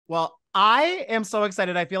Well, I am so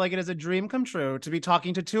excited. I feel like it is a dream come true to be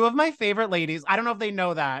talking to two of my favorite ladies. I don't know if they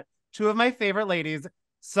know that. Two of my favorite ladies,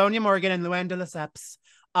 Sonja Morgan and Luann de Lesseps,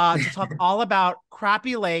 to talk all about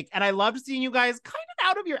Crappie Lake. And I loved seeing you guys kind of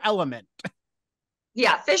out of your element.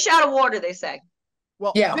 Yeah, fish out of water, they say.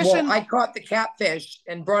 Well, Yeah, well, fishing. I caught the catfish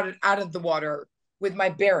and brought it out of the water with my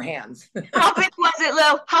bare hands. How big was it,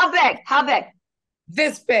 Lou? How big? How big?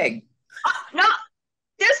 This big. No,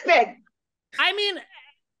 this big. I mean,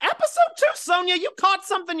 episode 2, Sonja, you caught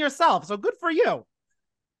something yourself. So good for you.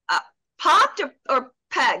 Popped or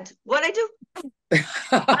pegged? What'd I do?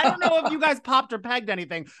 I don't know if you guys popped or pegged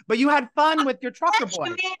anything, but you had fun with your trucker boy.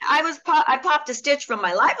 You mean I popped a stitch from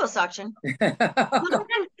my liposuction.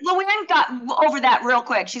 Luann got over that real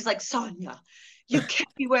quick. She's like, Sonja, you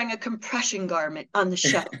can't be wearing a compression garment on the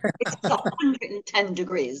show. It's 110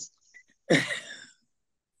 degrees.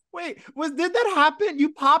 Wait, did that happen?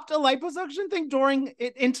 You popped a liposuction thing during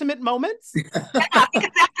intimate moments? Yeah,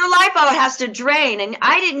 because after lipo it has to drain, and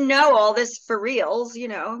I didn't know all this for reals,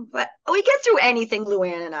 but we get through anything,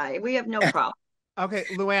 Luann and I. We have no problem. Okay,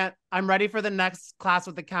 Luann, I'm ready for the next Class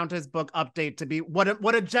with the Countess book update to be what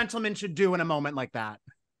a gentleman should do in a moment like that.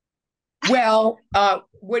 Well,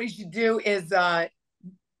 what he should do is not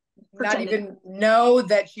even know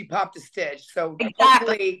that she popped a stitch. So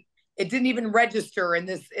hopefully it didn't even register in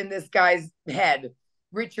this guy's head.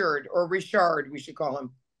 Richard, we should call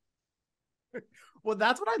him. Well,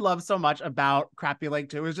 that's what I love so much about Crappie Lake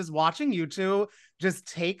too, is just watching you two just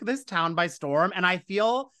take this town by storm. And I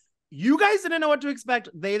feel you guys didn't know what to expect.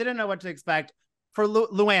 They didn't know what to expect. For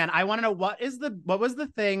Luann, I want to know what was the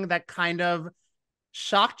thing that kind of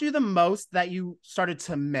shocked you the most that you started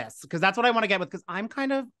to miss? Because that's what I want to get with, because I'm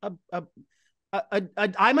kind of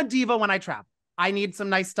I'm a diva when I travel. I need some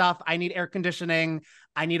nice stuff. I need air conditioning.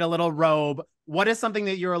 I need a little robe. What is something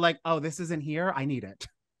that you're like, oh, this isn't here? I need it.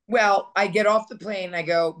 Well, I get off the plane. I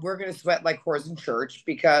go, we're going to sweat like whores in church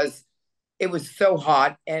because it was so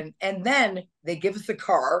hot. And then they give us a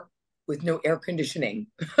car with no air conditioning.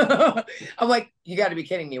 I'm like, you got to be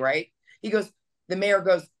kidding me, right? The mayor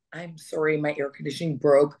goes, I'm sorry, my air conditioning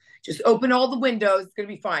broke. Just open all the windows. It's going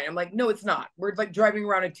to be fine. I'm like, no, it's not. We're like driving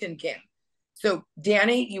around a tin can. So,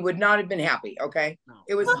 Danny, you would not have been happy, okay? No.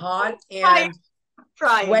 It was hot and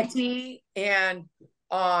sweaty, and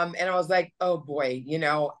I was like, oh boy,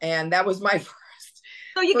 and that was my first.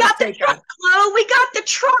 So you got the truck, Lou. We got the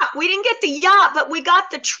truck. We didn't get the yacht, but we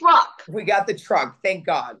got the truck. We got the truck, thank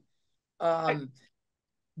God. But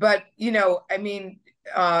I mean,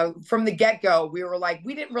 from the get-go, we were like,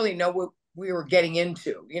 we didn't really know what we were getting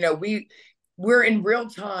into. We're in real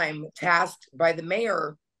time tasked by the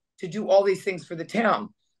mayor to do all these things for the town.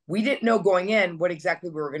 We didn't know going in what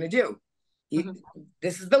exactly we were going to do.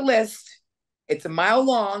 This is the list. It's a mile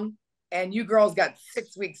long, and you girls got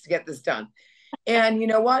 6 weeks to get this done. And you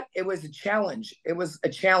know what? It was a challenge. But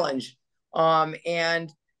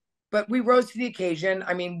we rose to the occasion.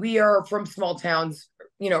 I mean, we are from small towns,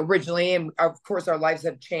 originally, and of course our lives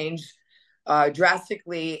have changed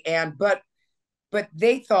drastically. But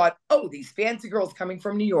they thought, oh, these fancy girls coming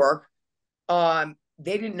from New York,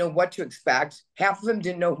 they didn't know what to expect. Half of them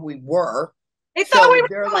didn't know who we were. They thought we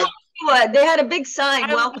were like Hollywood. They had a big sign,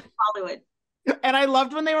 welcome to Hollywood. And I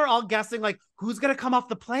loved when they were all guessing, like, who's going to come off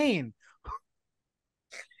the plane?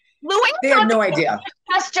 Luann, they had no idea.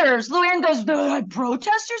 Protesters. Luann goes, they're like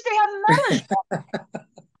protesters? They have members.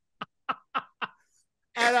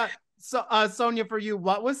 And so, Sonja, for you,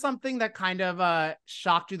 what was something that kind of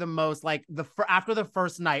shocked you the most, like after the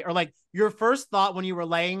first night, or like your first thought when you were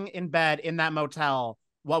laying in bed in that motel?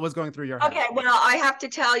 What was going through your head? Okay, well, I have to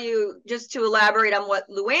tell you, just to elaborate on what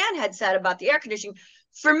Luann had said about the air conditioning.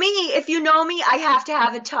 For me, if you know me, I have to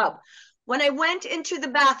have a tub. When I went into the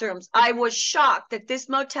bathrooms, I was shocked that this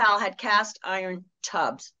motel had cast iron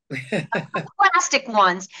tubs. Plastic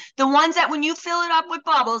ones, the ones that when you fill it up with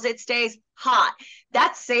bubbles, it stays hot.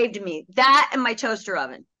 That saved me. That and my toaster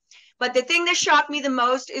oven. But the thing that shocked me the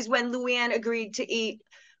most is when Luann agreed to eat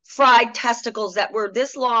fried testicles that were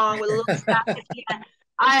this long with a little fat at the end.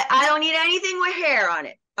 I don't eat anything with hair on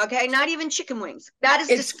it. Okay, not even chicken wings. That is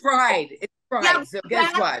it's fried. It's fried. Yeah, so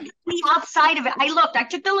guess what? The outside of it. I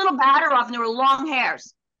took the little batter off, and there were long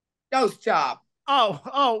hairs. No, stop. Oh!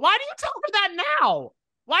 Why do you tell her that now?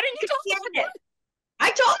 Why didn't you tell her that?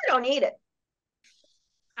 I told her don't eat it.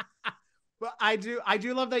 But I do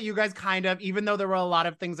love that you guys kind of, even though there were a lot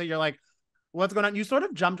of things that you're like, what's going on? You sort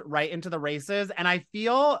of jumped right into the races, and I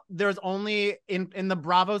feel there's only in the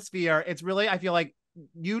Bravo sphere. It's really, I feel like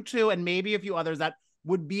you two and maybe a few others that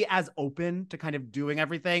would be as open to kind of doing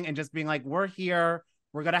everything and just being like, we're here,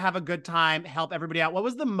 we're going to have a good time, help everybody out. What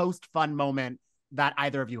was the most fun moment that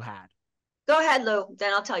either of you had? Go ahead, Lou.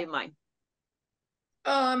 Then I'll tell you mine.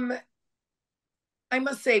 I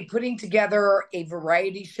must say, putting together a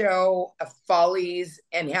variety show of Follies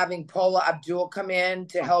and having Paula Abdul come in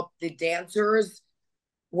to help the dancers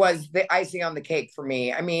was the icing on the cake for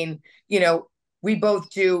me. I mean, we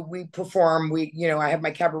perform, I have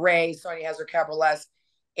my cabaret, Sonja has her cabaret,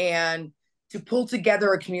 and to pull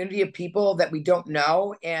together a community of people that we don't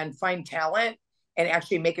know and find talent and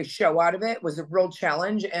actually make a show out of it was a real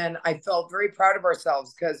challenge. And I felt very proud of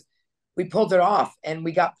ourselves because we pulled it off and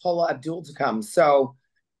we got Paula Abdul to come. So,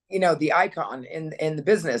 the icon in the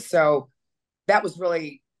business. So that was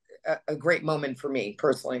really a great moment for me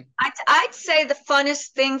personally. I'd say the funnest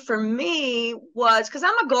thing for me was, because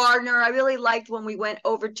I'm a gardener, I really liked when we went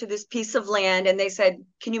over to this piece of land and they said,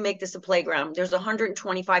 can you make this a playground? There's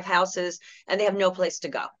 125 houses and they have no place to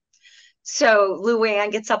go. So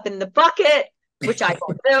Luann gets up in the bucket, which I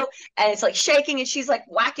don't do, and it's like shaking, and she's like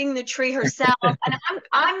whacking the tree herself. And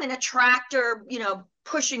I'm in a tractor,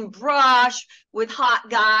 pushing brush with hot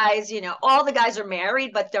guys. All the guys are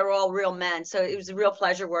married, but they're all real men. So it was a real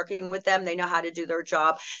pleasure working with them. They know how to do their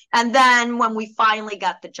job. And then when we finally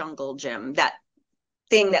got the jungle gym, that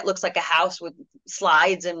thing that looks like a house with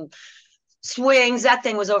slides and swings, that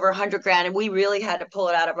thing was over $100,000, and we really had to pull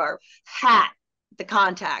it out of our hat, the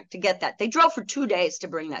contact, to get that. They drove for 2 days to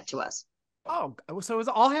bring that to us. Oh, so it was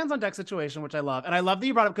all hands on deck situation, which I love. And I love that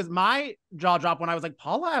you brought up, because my jaw dropped when I was like,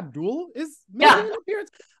 Paula Abdul is making an appearance.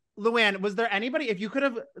 Luann, was there anybody, if you could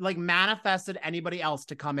have like manifested anybody else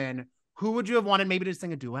to come in, who would you have wanted maybe to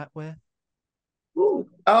sing a duet with? Ooh.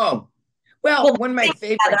 Oh, well, one of my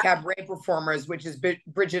favorite cabaret performers, which is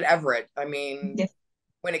Bridget Everett. I mean,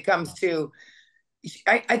 when it comes to,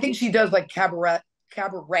 I think she does like cabaret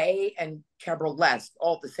and cabaret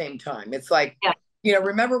all at the same time. It's like,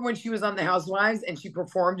 remember when she was on The Housewives and she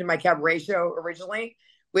performed in my cabaret show originally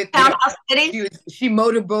with Townhouse City? She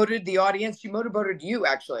motorboated the audience. She motorboated you,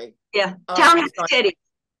 actually. Yeah, Townhouse City.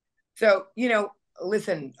 So,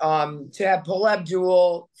 listen, to have Paula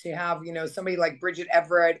Abdul, to have, somebody like Bridget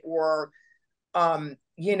Everett, or, my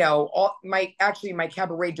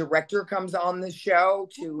cabaret director comes on the show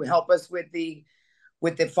to help us with the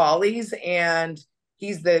Follies, and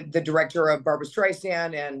he's the director of Barbra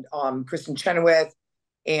Streisand and Kristen Chenoweth,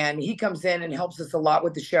 and he comes in and helps us a lot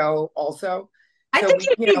with the show also. I think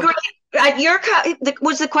you'd be great.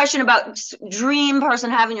 Was the question about dream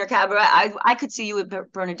person having your cabaret? I could see you with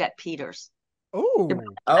Bernadette Peters. Oh,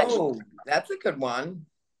 that's a good one.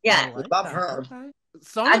 Yeah, I love her. Okay.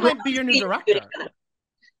 Sonja might be your new director.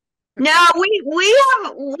 No, we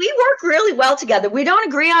work really well together. We don't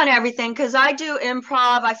agree on everything because I do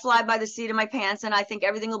improv. I fly by the seat of my pants, and I think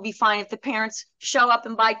everything will be fine if the parents show up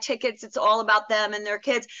and buy tickets. It's all about them and their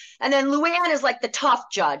kids. And then Luann is like the tough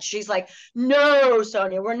judge. She's like, "No,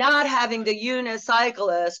 Sonja, we're not having the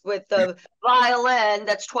unicyclist with the violin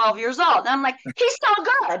that's 12 years old." And I'm like, "He's so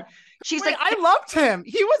good." She's like, "I loved him.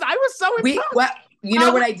 I was so impressed." What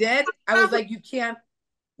I did? I was like, "You can't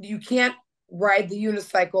ride the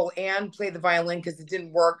unicycle and play the violin because it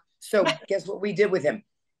didn't work." So guess what we did with him?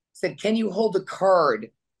 Said, "Can you hold a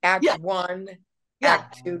card? Act 1,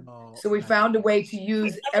 Act 2. So we found a way to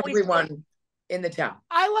use everyone in the town.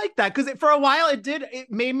 I like that, because for a while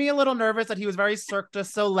it made me a little nervous that he was very Cirque du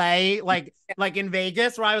Soleil, like in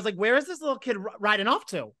Vegas, where I was like, where is this little kid riding off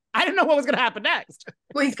to? I didn't know what was going to happen next.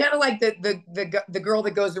 Well, he's kind of like the girl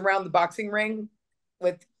that goes around the boxing ring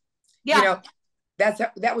with,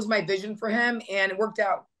 that was my vision for him, and it worked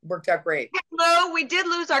out great. No, we did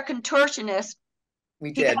lose our contortionist.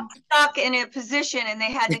 We did. He got stuck in a position and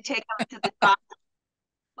they had to take him to the top.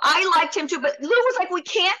 I liked him too, but Lou was like, we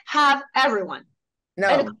can't have everyone. No.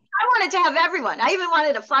 And I wanted to have everyone. I even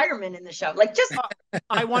wanted a fireman in the show. Like, just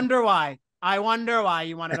I wonder why. You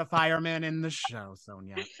wanted a fireman in the show,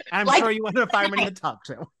 Sonja. And I'm sure you wanted a fireman in the tub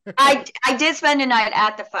too. I did spend a night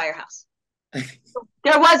at the firehouse.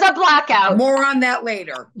 There was a blackout. More on that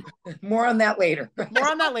later. No,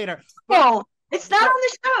 it's not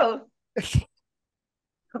on the show.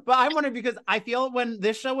 But I'm wondering, because I feel when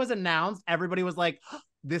this show was announced, everybody was like,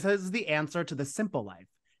 this is the answer to The Simple Life.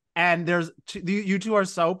 And you two are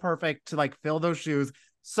so perfect to like fill those shoes.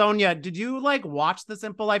 Sonja, did you like watch The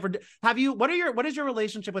Simple Life, or what is your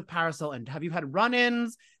relationship with Paris Hilton? Have you had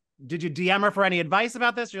run-ins? Did you DM her for any advice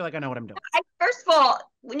about this? Or you're like, I know what I'm doing. First of all,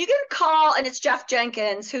 when you get a call and it's Jeff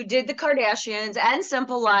Jenkins, who did The Kardashians and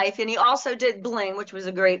Simple Life, and he also did Bling, which was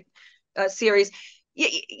a great series.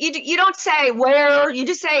 You don't say where, you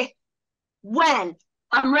just say when.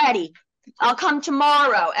 I'm ready. I'll come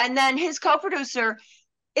tomorrow. And then his co-producer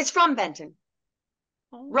is from Benton.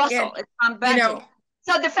 Russell is from Benton.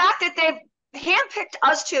 So the fact that they've handpicked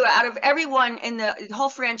us two out of everyone in the whole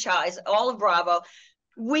franchise, all of Bravo.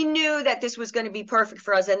 We knew that this was going to be perfect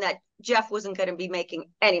for us and that Jeff wasn't going to be making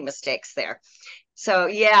any mistakes there. So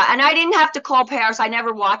yeah, and I didn't have to call Paris. I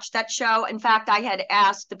never watched that show. In fact, I had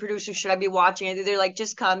asked the producers, should I be watching it? They're like,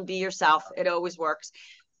 just come, be yourself. It always works.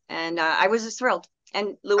 And I was just thrilled.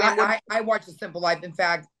 And Luann, I watched A Simple Life. In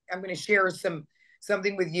fact, I'm going to share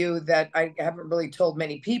something with you that I haven't really told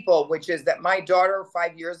many people, which is that my daughter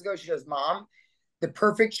 5 years ago, she goes, Mom, the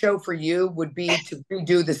perfect show for you would be to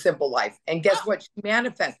redo The Simple Life. And guess what? She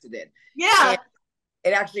manifested it. yeah, And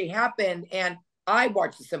it actually happened. And I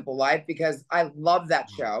watched The Simple Life because I love that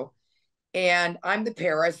show. And I'm the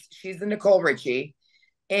Paris, she's the Nicole Richie.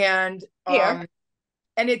 And here.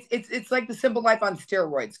 and it's like The Simple Life on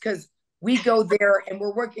steroids, because we go there and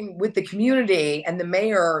we're working with the community and the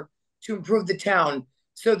mayor to improve the town.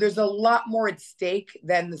 So there's a lot more at stake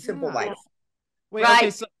than The Simple Life. Wait, Right.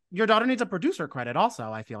 okay, so your daughter needs a producer credit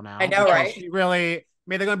also, I feel now. I know, because right? She really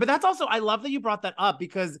made the going. But that's also, I love that you brought that up,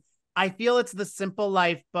 because I feel it's The Simple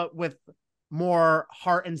Life, but with more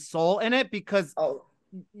heart and soul in it, because Oh,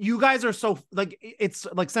 you guys are so, like, it's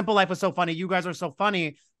like Simple Life was so funny. You guys are so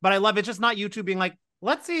funny, but I love it's just not you two being like,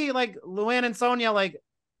 let's see, like Luann and Sonja, like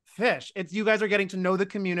fish. It's you guys are getting to know the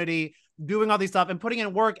community, doing all these stuff and putting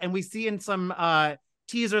in work. And we see in some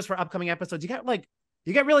teasers for upcoming episodes, you get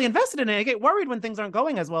really invested in it. You get worried when things aren't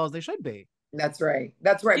going as well as they should be. that's right.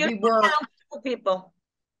 That's right. Beautiful, talented people.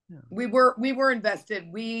 We were invested.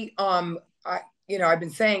 I've been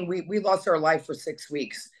saying we lost our life for 6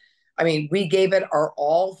 weeks. I mean, we gave it our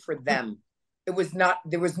all for them. There was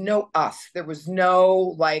no us. There was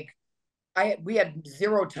no we had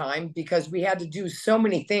zero time because we had to do so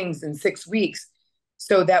many things in 6 weeks,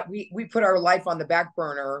 so that we put our life on the back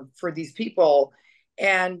burner for these people.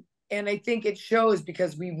 And I think it shows,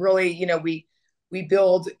 because we really, we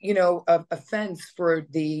build, a fence for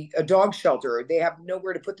a dog shelter. They have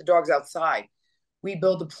nowhere to put the dogs outside. We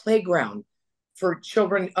build a playground for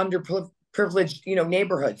children underprivileged,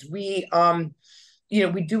 neighborhoods. We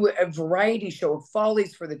do a variety show of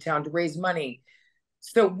follies for the town to raise money.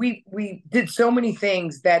 So we did so many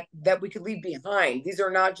things that we could leave behind. These are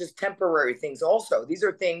not just temporary things. Also, these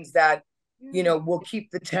are things that, will keep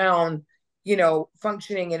the town,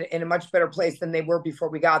 functioning in a much better place than they were before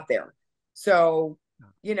we got there. So,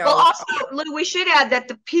 Well, also, Lou, we should add that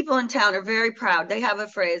the people in town are very proud. They have a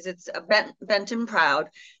phrase, it's Benton proud.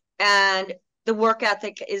 And the work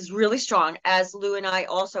ethic is really strong, as Lou and I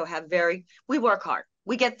also have we work hard.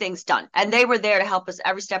 We get things done. And they were there to help us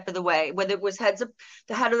every step of the way, whether it was the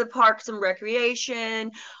head of the Parks and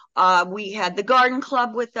Recreation. We had the garden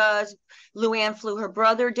club with us. Luann flew her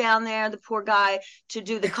brother down there, the poor guy, to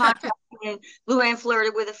do the contracting. Luann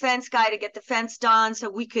flirted with a fence guy to get the fence done so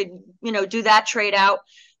we could, do that trade out.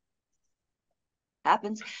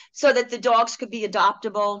 Happens, so that the dogs could be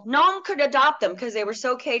adoptable. No one could adopt them because they were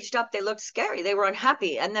so caged up. They looked scary. They were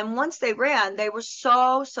unhappy. And then once they ran, they were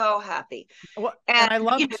so happy. Well, and I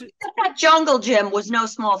love that jungle gym was no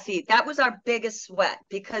small feat. That was our biggest sweat,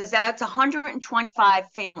 because that's 125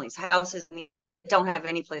 families, houses that don't have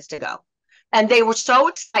any place to go. And they were so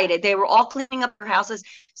excited. They were all cleaning up their houses,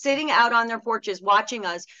 sitting out on their porches, watching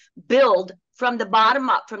us build from the bottom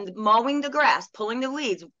up, from mowing the grass, pulling the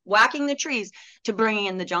weeds, whacking the trees, to bringing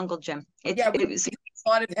in the jungle gym. We did a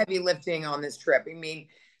lot of heavy lifting on this trip. I mean,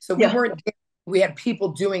 so we had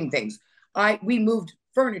people doing things. We moved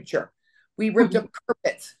furniture. We ripped up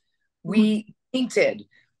carpets. We painted.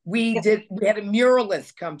 We had a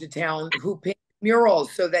muralist come to town who painted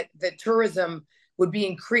murals so that the tourism would be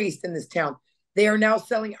increased in this town. They are now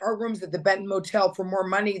selling our rooms at the Benton Motel for more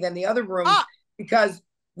money than the other rooms, because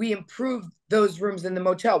we improved those rooms in the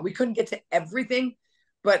motel. We couldn't get to everything,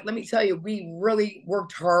 but let me tell you, we really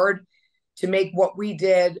worked hard to make what we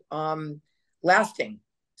did lasting.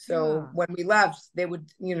 So when we left, they would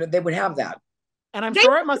have that. And I'm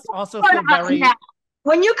sure it must also feel very...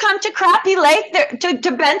 When you come to Crappie Lake,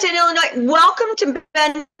 to Benton, Illinois, welcome to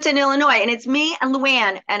Benton, Illinois. And it's me and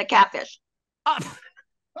Luann and a catfish. Okay.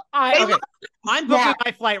 I'm booking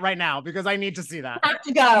my flight right now because I need to see that. Have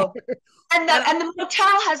to go. And the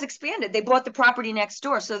motel has expanded. They bought the property next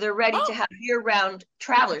door, so they're ready to have year-round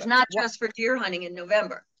travelers, not just for deer hunting in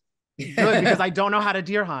November. Good, because I don't know how to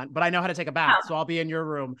deer hunt, but I know how to take a bath, so I'll be in your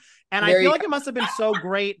room. And I feel like it must have been so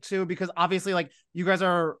great too, because obviously, like, you guys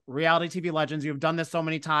are reality TV legends. You've done this so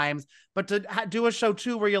many times, but to do a show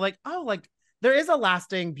too where you're like, oh, like there is a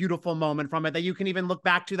lasting, beautiful moment from it that you can even look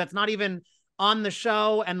back to. That's not even on the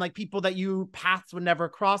show, and like people that you paths would never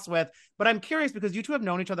cross with. But I'm curious, because you two have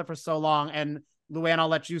known each other for so long, and Luann, I'll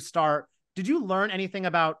let you start. did you learn anything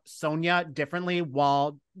about Sonja differently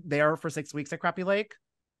while there for 6 weeks at Crappie Lake?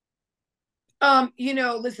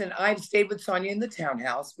 Listen, I've stayed with Sonja in the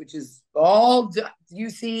townhouse, which is all, you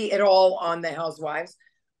see it all on the Housewives.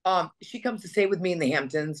 She comes to stay with me in the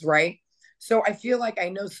Hamptons, right? So I feel like I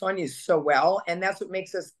know Sonja so well, and that's what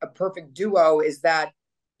makes us a perfect duo, is that,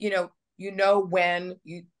 when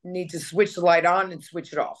you need to switch the light on and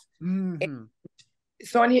switch it off. Mm-hmm.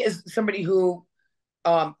 Sonja is somebody who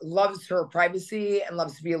loves her privacy and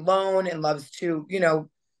loves to be alone and loves to,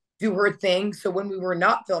 do her thing. So when we were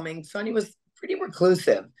not filming, Sonja was pretty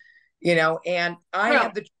reclusive, and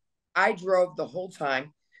I drove the whole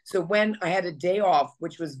time. So when I had a day off,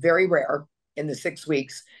 which was very rare in the 6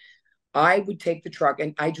 weeks, I would take the truck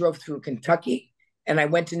and I drove through Kentucky and I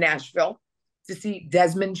went to Nashville to see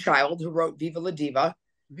Desmond Child, who wrote Viva la Diva.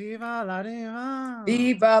 Viva la Diva.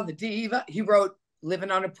 Viva la Diva. He wrote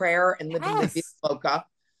Living on a Prayer and Living La Vida Loca.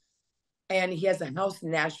 And he has a house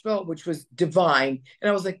in Nashville, which was divine. And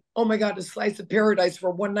I was like, oh my God, a slice of paradise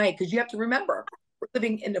for one night. Because you have to remember, we're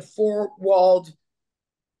living in a 4-walled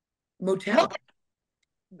motel.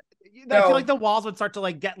 I feel like the walls would start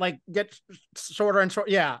to get shorter and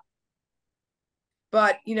shorter. Yeah.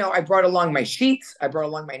 But, I brought along my sheets. I brought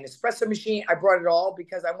along my Nespresso machine. I brought it all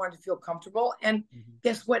because I wanted to feel comfortable. And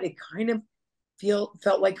guess what? It kind of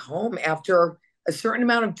felt like home after a certain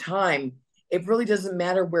amount of time. It really doesn't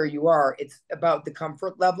matter where you are. It's about the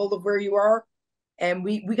comfort level of where you are. And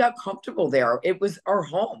we got comfortable there. It was our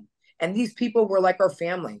home. And these people were like our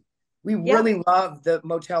family. We really love the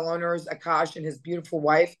motel owners, Akash and his beautiful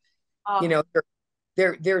wife.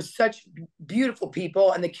 They're such beautiful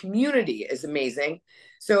people, and the community is amazing.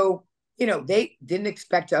 So, they didn't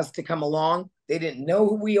expect us to come along. They didn't know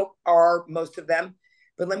who we are, most of them.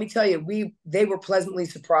 But let me tell you, they were pleasantly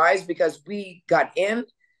surprised because we got in,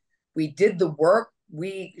 we did the work,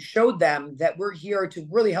 we showed them that we're here to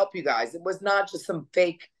really help you guys. It was not just some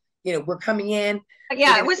fake, we're coming in.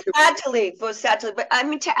 Yeah, it was sad to leave. It was sad to leave. But I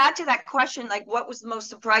mean, to add to that question, like, what was the most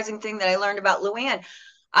surprising thing that I learned about Luann?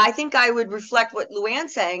 I think I would reflect what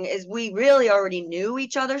Luann's saying is we really already knew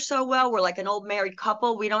each other so well. We're like an old married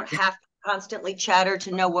couple. We don't have to constantly chatter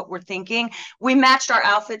to know what we're thinking. We matched our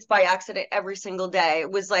outfits by accident every single day.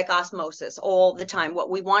 It was like osmosis all the time, what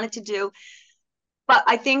we wanted to do. But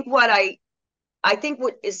I think what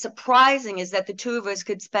is surprising is that the two of us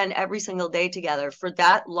could spend every single day together for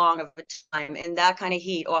that long of a time in that kind of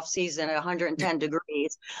heat off season at 110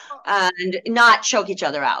 degrees and not choke each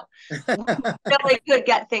other out. We really could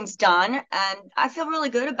get things done. And I feel really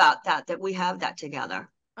good about that we have that together.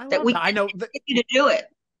 I know continue to do it.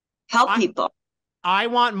 Help people. I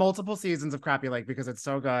want multiple seasons of Crappie Lake because it's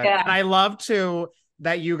so good. Yeah. And I love too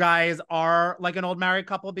that you guys are like an old married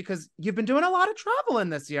couple because you've been doing a lot of traveling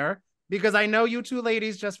this year. Because I know you two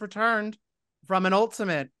ladies just returned from an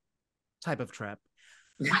ultimate type of trip.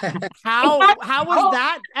 How was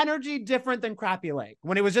that energy different than Crappie Lake?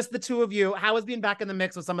 When it was just the two of you, how was being back in the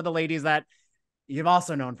mix with some of the ladies that you've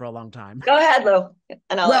also known for a long time? Go ahead, Lou.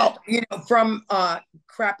 And from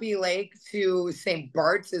Crappie Lake to St.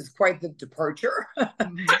 Bart's is quite the departure.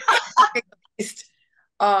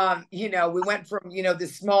 We went from,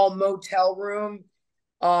 this small motel room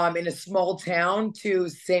in a small town to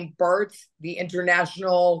St. Bart's, the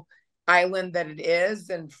international island that it is,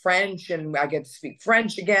 and French, and I get to speak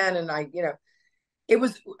French again. And it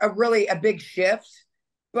was really a big shift,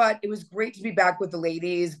 but it was great to be back with the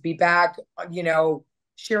ladies, be back,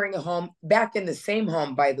 sharing a home, back in the same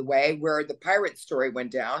home, by the way, where the pirate story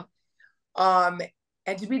went down.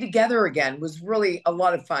 And to be together again was really a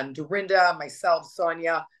lot of fun. Dorinda, myself,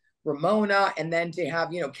 Sonja, Ramona, and then to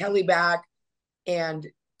have, Kelly back and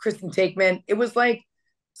Kristen Takeman. It's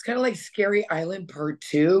kind of like Scary Island Part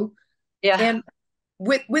 2. Yeah. And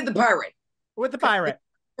with the pirate. With the pirate.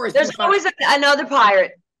 Of course, there's always another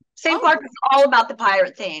pirate. St. Bart's is all about the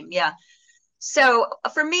pirate theme. Yeah. So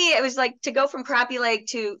for me, it was like to go from Crappie Lake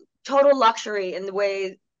to total luxury in the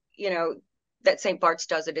way, that St. Bart's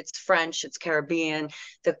does it. It's French, it's Caribbean.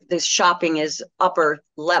 The shopping is upper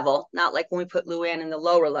level, not like when we put Luann in the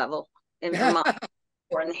lower level in Vermont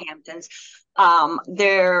or in the Hamptons.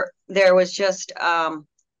 There was just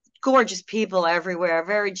gorgeous people everywhere,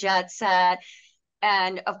 very jet set.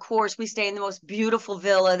 And of course, we stay in the most beautiful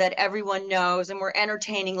villa that everyone knows, and we're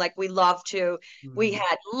entertaining like we love to. Mm-hmm. We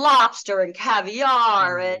had lobster and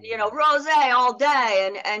caviar and, rosé all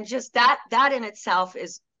day. And just that in itself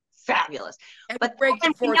is fabulous. And but we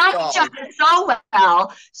know each other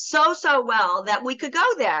so well that we could go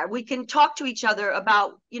there. We can talk to each other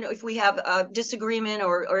about, if we have a disagreement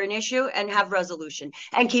or an issue, and have resolution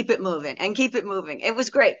and keep it moving. It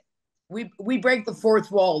was great. we break the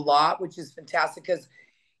fourth wall a lot, which is fantastic because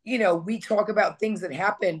we talk about things that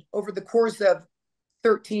happened over the course of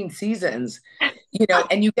 13 seasons,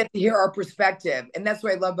 and you get to hear our perspective. And that's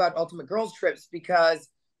what I love about Ultimate Girls Trips, because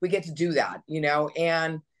we get to do that,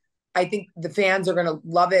 and I think the fans are going to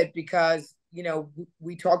love it because,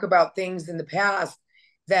 we talk about things in the past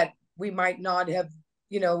that we might not have,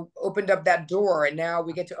 opened up that door. And now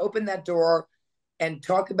we get to open that door and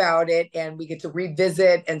talk about it, and we get to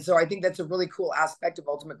revisit. And so I think that's a really cool aspect of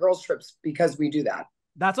Ultimate Girls Trips because we do that.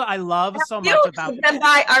 That's what I love so much about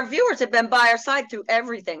our viewers have been by our side through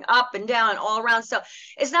everything, up and down, all around stuff.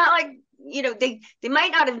 It's not like, they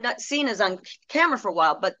might not have not seen us on camera for a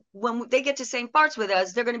while, but when they get to same parts with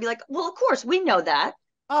us, they're going to be like, well, of course, we know that.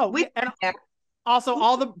 Oh, and also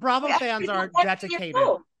all the Bravo fans are dedicated.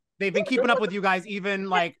 They've been keeping up with you guys even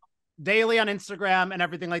like daily on Instagram and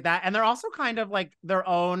everything like that. And they're also kind of like their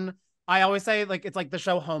own, I always say, like, it's like the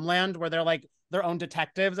show Homeland, where they're like their own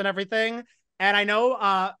detectives and everything. And I know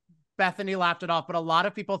Bethenny laughed it off, but a lot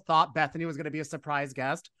of people thought Bethenny was going to be a surprise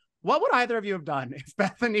guest. What would either of you have done if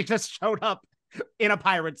Bethenny just showed up in a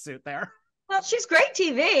pirate suit there? Well, she's great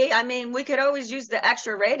TV. I mean, we could always use the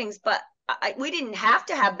extra ratings, but we didn't have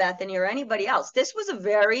to have Bethenny or anybody else. This was a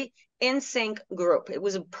very in sync group. It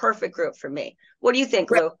was a perfect group for me. What do you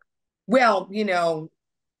think, Lou? Well, you know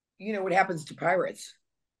what happens to pirates.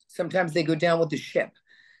 Sometimes they go down with the ship.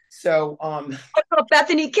 So, if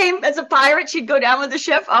Bethenny came as a pirate, she'd go down with the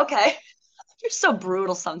ship. Okay, you're so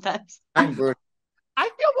brutal sometimes. I'm brutal. I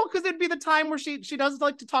feel because it'd be the time where she does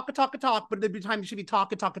like to talk, but it'd be time she'd be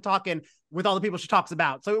talking with all the people she talks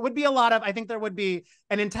about. So it would be a lot of. I think there would be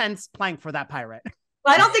an intense plank for that pirate.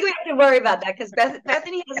 Well, I don't think we have to worry about that because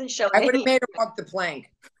Bethenny hasn't shown. I would have made her walk the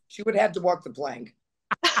plank. She would have had to walk the plank.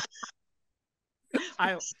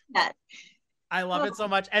 I love it so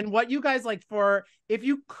much. And what you guys like for, if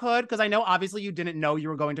you could, because I know obviously you didn't know you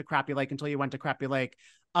were going to Crappie Lake until you went to Crappie Lake.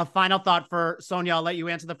 A final thought for Sonja, I'll let you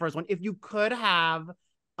answer the first one. If you could have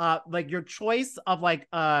like your choice of like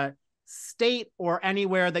a state or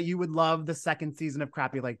anywhere that you would love the second season of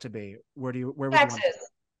Crappie Lake to be, where would Texas. you want to?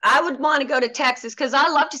 I would want to go to Texas because I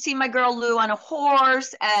love to see my girl Lou on a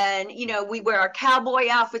horse, and we wear our cowboy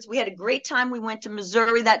outfits. We had a great time. We went to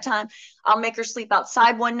Missouri that time. I'll make her sleep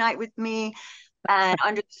outside one night with me and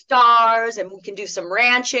under the stars, and we can do some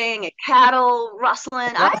ranching and cattle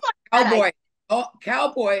rustling. Oh, cowboy. Oh,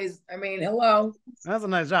 cowboys. I mean, hello. That's a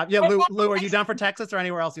nice job. Yeah, Lou, are you down for Texas or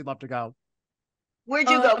anywhere else you'd love to go? Where'd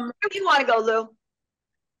you go? Where do you want to go, Lou?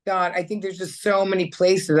 God, I think there's just so many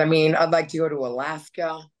places. I mean, I'd like to go to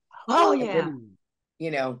Alaska. Oh yeah.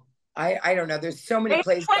 I don't know. There's so many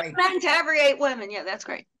places. 8 men to every 8 women. Yeah, that's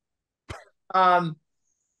great. I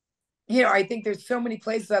think there's so many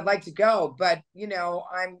places I'd like to go, but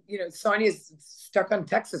Sonja's stuck on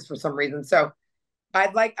Texas for some reason. So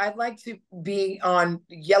I'd like to be on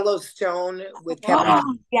Yellowstone with Kevin.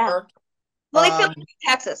 Oh, yeah. Well, they filmed in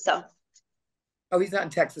Texas, so. Oh, he's not in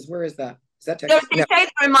Texas. Where is that? Is that Texas? They say they're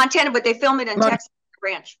in Montana, but they film it in Texas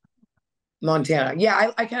Ranch. Montana.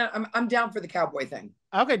 Yeah, I'm down for the cowboy thing.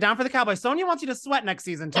 Okay, down for the cowboy. Sonja wants you to sweat next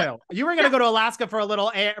season too. You were gonna go to Alaska for a little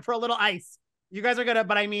ice. You guys are gonna,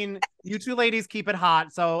 but I mean, you two ladies keep it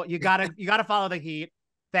hot, so you gotta follow the heat.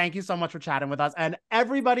 Thank you so much for chatting with us, and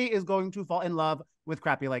everybody is going to fall in love with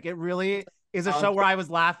Crappie Lake. It really is a show where I was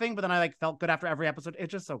laughing, but then I felt good after every episode.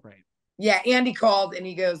 It's just so great. Yeah, Andy called and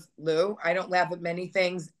he goes, Lou, I don't laugh at many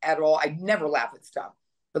things at all. I never laugh at stuff,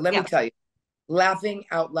 but let me tell you, laughing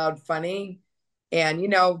out loud funny, and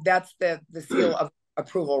that's the seal of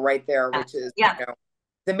approval right there, which is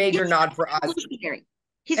the major nod for us.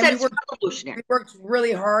 He said it's revolutionary. We worked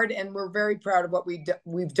really hard, and we're very proud of what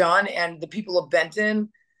we've done. And the people of Benton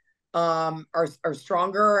are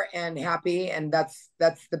stronger and happy, and that's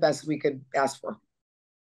the best we could ask for.